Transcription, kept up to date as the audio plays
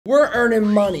We're earning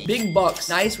money. Big bucks,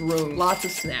 nice room, lots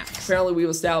of snacks. Apparently we've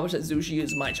established that Zushi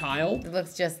is my child. It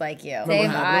looks just like you. Remember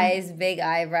Same eyes, big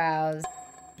eyebrows.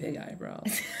 Big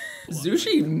eyebrows.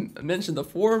 Zushi mentioned the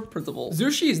 4 principles.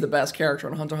 Zushi is the best character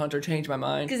in Hunter x Hunter. Changed my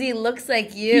mind. Because he looks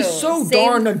like you. He's so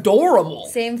darn adorable.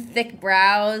 Same thick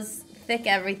brows, thick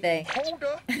everything.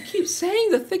 You keep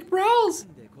saying the thick brows.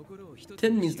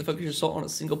 10 means to focus your soul on a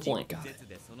single point. Got it.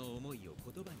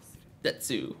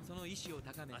 Detsu.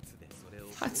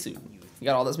 Hatsu. You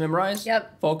got all this memorized?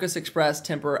 Yep. Focus, express,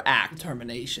 temper, act.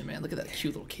 Determination, man. Look at that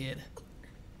cute little kid.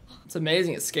 It's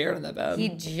amazing it's scared in that bed. He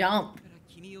jumped.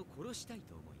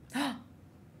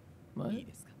 What?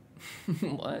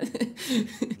 What?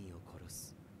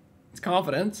 It's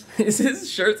confidence. Is his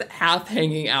shirt's half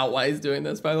hanging out while he's doing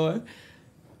this, by the way?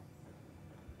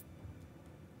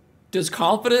 Does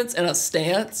confidence and a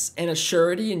stance and a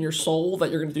surety in your soul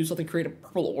that you're gonna do something create a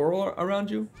purple aura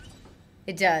around you?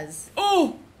 It does.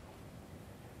 Oh!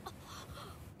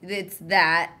 It's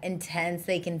that intense,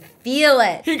 they can feel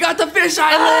it. He got the fish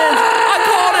islands! I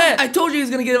called it! I told you he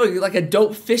was gonna get like a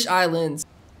dope fish islands.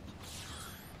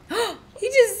 He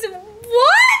just,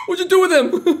 what? What'd you do with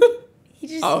him? He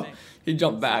just, oh, he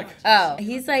jumped back. Oh,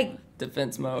 he's like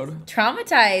defense mode.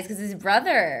 Traumatized because his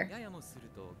brother.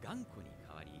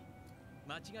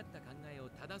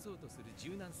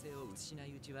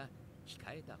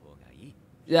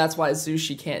 That's why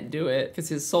Zushi can't do it, because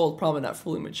his soul's probably not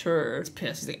fully mature. He's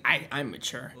pissed. He's like, I'm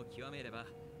mature.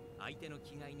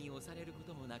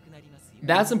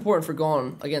 That's important for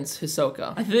going against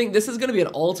Hisoka. I think this is going to be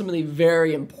an ultimately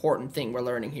very important thing we're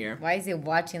learning here. Why is he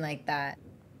watching like that?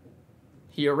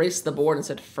 He erased the board and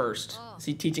said first. Is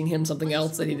he teaching him something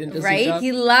else that he didn't just teach us?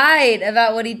 He lied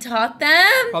about what he taught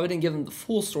them. Probably didn't give him the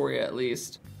full story at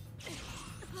least.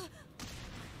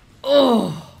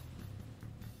 Oh.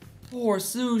 Poor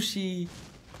Sushi.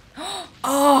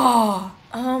 Ah.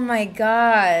 Oh my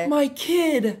god. My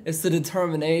kid. It's the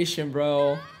determination,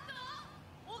 bro.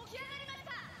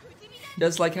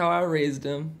 Just like how I raised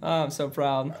him. Oh, I'm so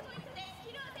proud.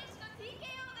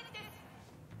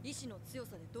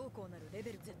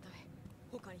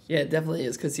 Yeah, it definitely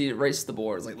is, because he erased the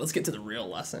board. It's like, let's get to the real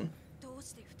lesson.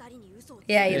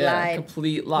 Yeah, he lied.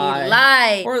 Complete lie. He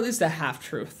lied. Or at least a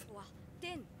half-truth.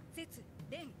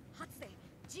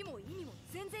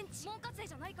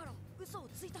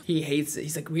 He hates it.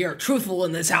 He's like, we are truthful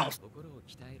in this house.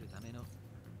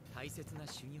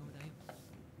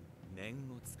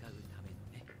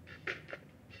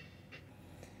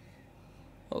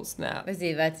 Oh snap. What's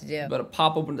he about to do? Better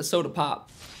pop open the soda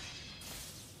pop.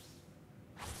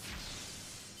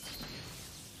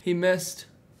 He missed.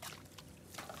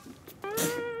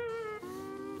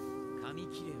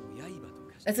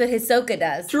 That's what Hisoka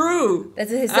does. True.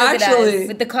 That's what Hisoka does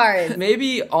with the cards.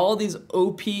 Maybe all these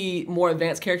OP, more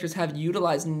advanced characters have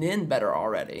utilized Nin better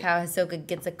already. How Hisoka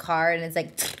gets a card and it's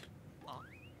like...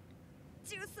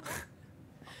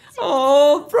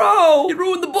 Oh, bro! You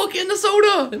ruined the book and the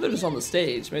soda! Maybe they're just on the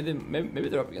stage. Maybe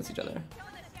they're up against each other.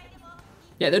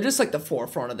 Yeah, they're just like the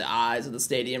forefront of the eyes of the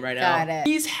stadium right now. Got it.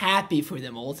 He's happy for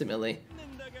them ultimately.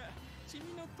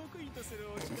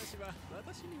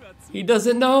 He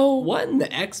doesn't know. What in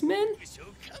the X-Men?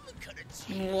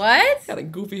 What? Got a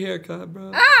goofy haircut,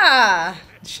 bro. Ah!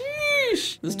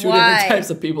 Sheesh. There's two different types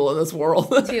of people in this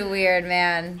world. Too weird,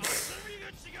 man.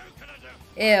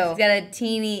 Ew. He's got a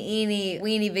teeny,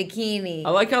 weeny bikini. I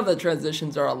like how the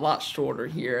transitions are a lot shorter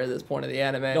here at this point of the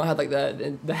anime. You don't have like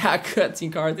the hack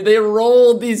cutscene cards. They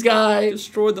rolled these guys.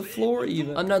 Destroyed the floor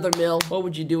even. Another mill. What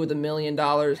would you do with $1 million?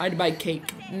 I'd buy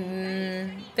cake.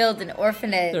 Build an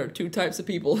orphanage. There are two types of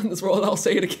people in this world. I'll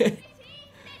say it again.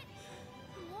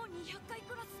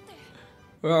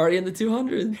 We're already in the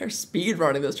 200. They're speed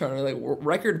running this tournament. Like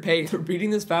record pace. They're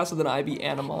beating this faster than I beat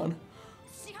Animon.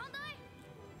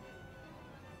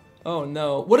 Oh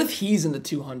no. What if he's in the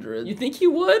 200? You think he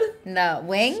would? No.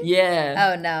 Wing? Yeah.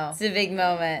 Oh no. It's a big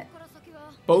moment.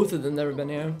 Both of them never been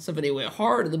here. Somebody went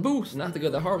hard in the booth. Not to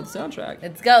go that hard with the soundtrack.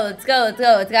 Let's go, let's go, let's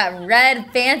go. It's got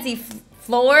red, fancy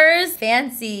floors.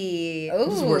 Fancy. Ooh.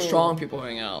 This is where strong people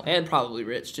hang out. And probably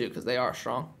rich too, because they are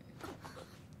strong.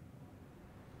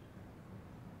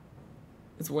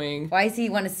 It's Wing. Why does he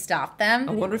want to stop them?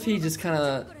 I wonder if he just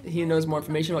he knows more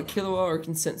information about Killua, or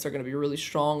Consents are going to be really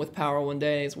strong with power one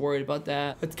day. He's worried about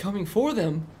that. It's coming for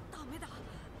them.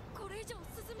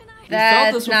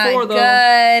 That's this not before, good.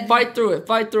 Though. Fight through it.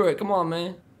 Fight through it. Come on,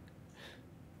 man.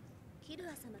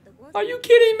 Are you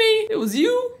kidding me? It was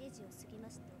you?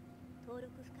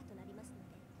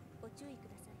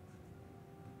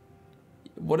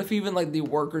 What if even like the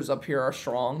workers up here are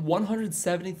strong?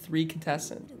 173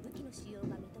 contestants.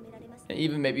 And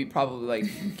even maybe probably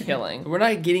like killing. We're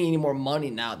not getting any more money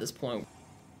now at this point.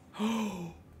 Hisoka!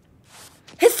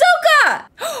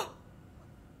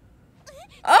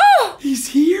 Oh! He's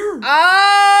here!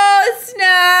 Oh,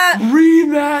 snap!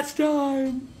 Rematch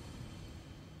time!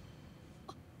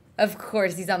 Of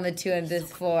course, he's on the 2 and this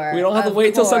 4. We don't have to Of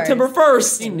wait till course. September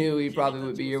 1st. He knew he probably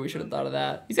would be here. We should have thought of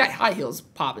that. He's got high heels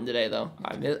popping today, though.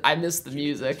 I missed the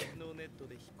music.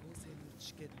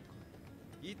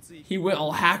 He went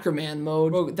all hacker man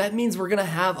mode. Bro, that means we're gonna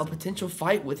have a potential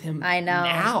fight with him. I know.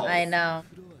 Now. I know.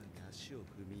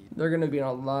 They're gonna be in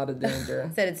a lot of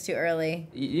danger. Said it's too early.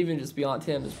 Even just beyond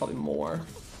him, there's probably more.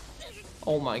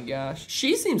 Oh my gosh.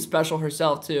 She seems special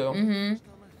herself, too. Mm-hmm.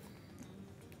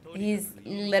 He's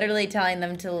literally telling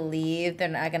them to leave. They're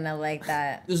not gonna like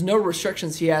that. There's no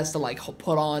restrictions he has to, like,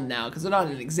 put on now, because they're not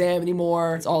in an exam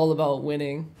anymore. It's all about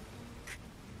winning.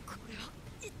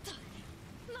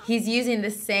 He's using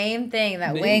the same thing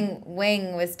that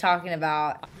Wing was talking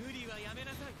about.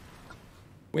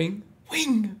 Wing?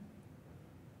 Wing!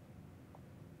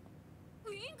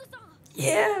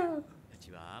 Yeah!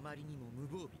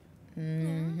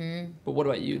 Mm-hmm. But what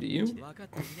about you? Do you?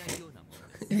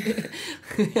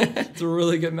 It's a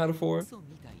really good metaphor.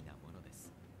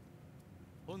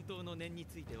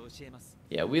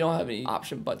 Yeah, we don't have any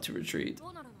option but to retreat.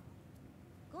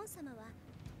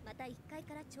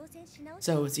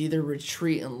 So it's either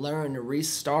retreat and learn and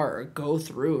restart or go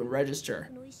through and register.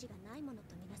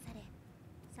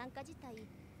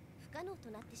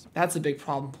 That's a big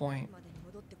problem point.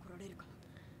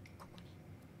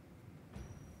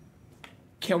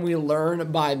 Can we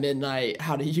learn by midnight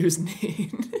how to use Nin?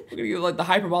 We're gonna give like the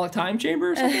hyperbolic time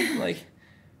chamber or something? Like,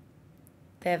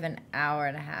 they have an hour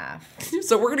and a half.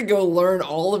 So we're gonna go learn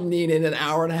all of Nin in an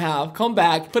hour and a half, come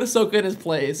back, put Hisoka in his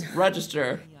place,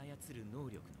 register.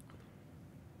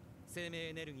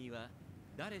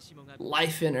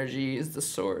 Life energy is the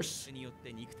source. You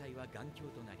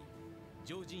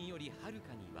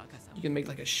can make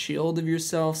like a shield of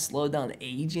yourself, slow down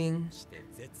aging.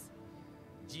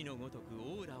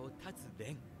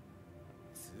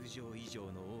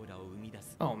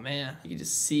 Oh man, you can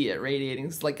just see it radiating.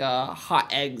 It's like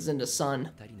hot eggs in the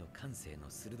sun.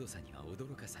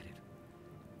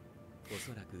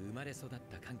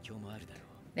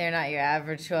 They're not your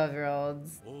average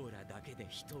 12-year-olds.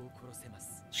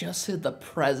 Just hit the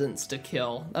presence to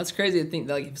kill. That's crazy to think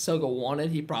that like if Hisoka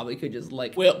wanted, he probably could just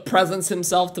like presence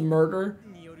himself to murder.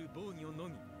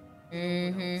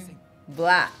 Mm-hmm.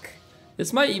 Black.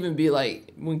 This might even be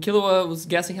like when Killua was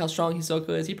guessing how strong Hisoka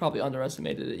is, he probably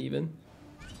underestimated it even.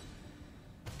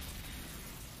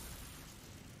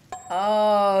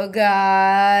 Oh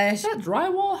gosh. Is that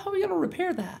drywall? How are we gonna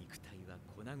repair that?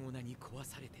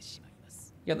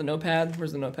 You got the notepad?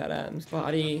 Where's the notepad at? His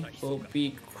body will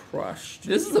be crushed.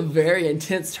 This is a very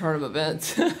intense turn of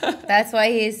events. That's why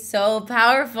he's so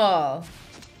powerful.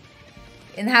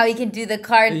 And how he can do the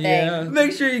card thing.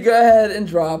 Make sure you go ahead and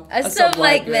drop a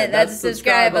sub-like. That's a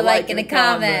subscribe, a like, and a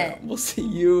comment. We'll see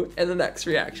you in the next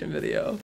reaction video.